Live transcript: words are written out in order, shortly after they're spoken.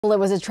Well, it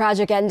was a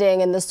tragic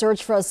ending in the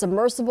search for a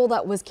submersible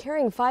that was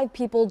carrying 5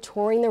 people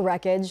touring the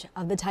wreckage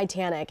of the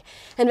Titanic.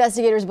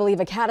 Investigators believe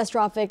a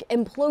catastrophic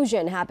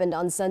implosion happened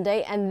on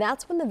Sunday, and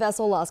that's when the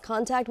vessel lost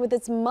contact with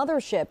its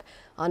mothership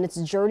on its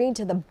journey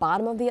to the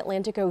bottom of the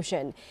Atlantic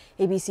Ocean.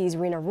 ABC's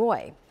Rena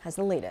Roy has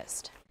the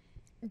latest.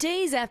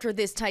 Days after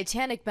this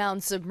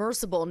Titanic-bound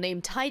submersible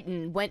named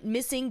Titan went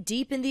missing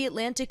deep in the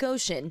Atlantic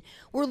Ocean,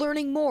 we're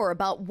learning more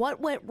about what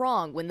went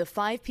wrong when the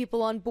 5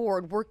 people on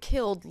board were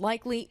killed,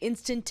 likely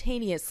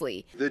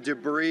instantaneously. The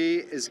debris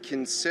is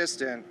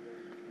consistent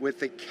with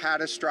the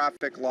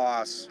catastrophic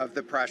loss of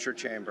the pressure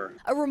chamber.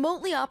 A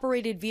remotely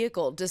operated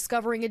vehicle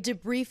discovering a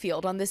debris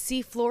field on the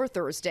seafloor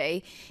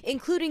Thursday,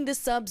 including the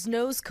sub's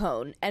nose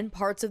cone and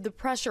parts of the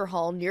pressure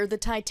hull near the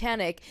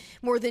Titanic,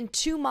 more than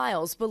 2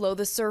 miles below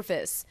the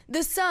surface.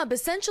 The sub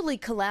essentially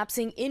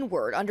collapsing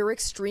inward under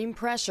extreme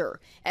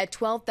pressure. At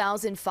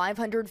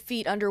 12,500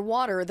 feet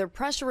underwater, the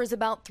pressure is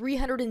about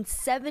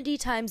 370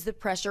 times the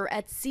pressure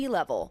at sea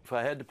level. If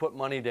I had to put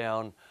money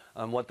down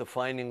on what the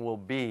finding will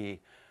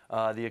be,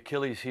 the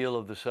Achilles heel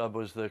of the sub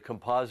was the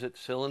composite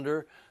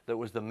cylinder that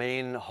was the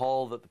main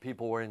hull that the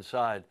people were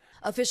inside.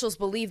 Officials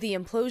believe the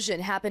implosion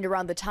happened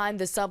around the time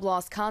the sub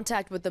lost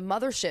contact with the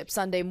mothership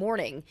Sunday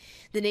morning.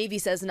 The Navy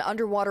says an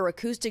underwater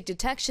acoustic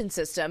detection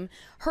system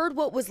heard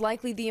what was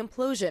likely the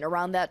implosion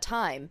around that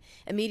time,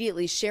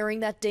 immediately sharing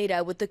that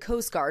data with the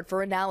Coast Guard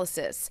for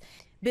analysis.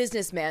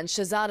 Businessman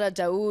Shahzada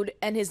Dawood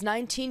and his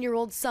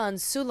 19-year-old son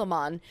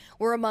Suleiman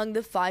were among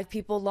the 5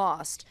 people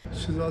lost.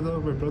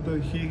 Shahzada, my brother,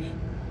 he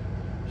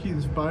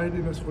inspired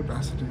in us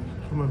audacity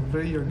from a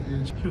very young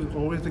age. He was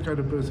always the kind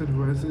of person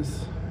who has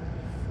this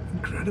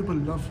incredible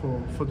love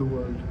for the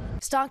world.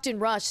 Stockton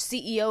Rush,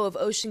 CEO of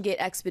OceanGate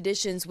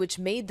Expeditions, which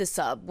made the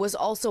sub, was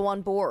also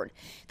on board.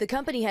 The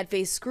company had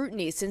faced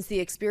scrutiny since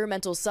the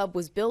experimental sub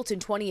was built in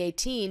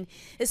 2018,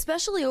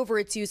 especially over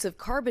its use of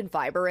carbon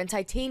fiber and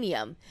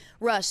titanium.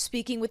 Rush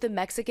speaking with a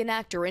Mexican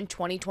actor in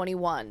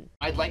 2021.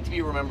 I'd like to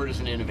be remembered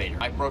as an innovator.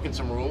 I've broken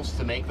some rules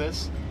to make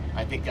this.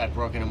 I think I've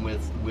broken them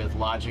with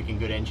logic and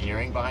good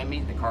engineering behind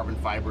me. The carbon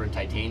fiber and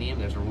titanium,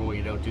 there's a rule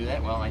you don't do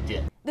that. Well, I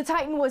did. The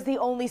Titan was the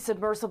only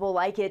submersible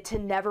like it to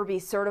never be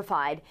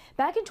certified.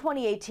 Back in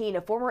 2018,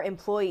 a former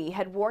employee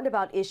had warned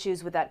about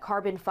issues with that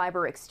carbon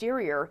fiber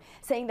exterior,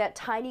 saying that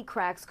tiny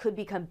cracks could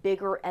become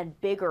bigger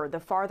and bigger the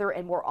farther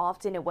and more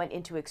often it went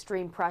into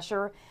extreme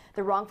pressure.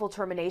 The wrongful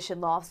termination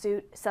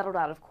lawsuit settled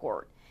out of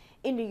court.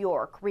 In New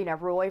York, Rena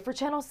Roy for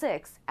Channel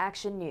 6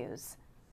 Action News.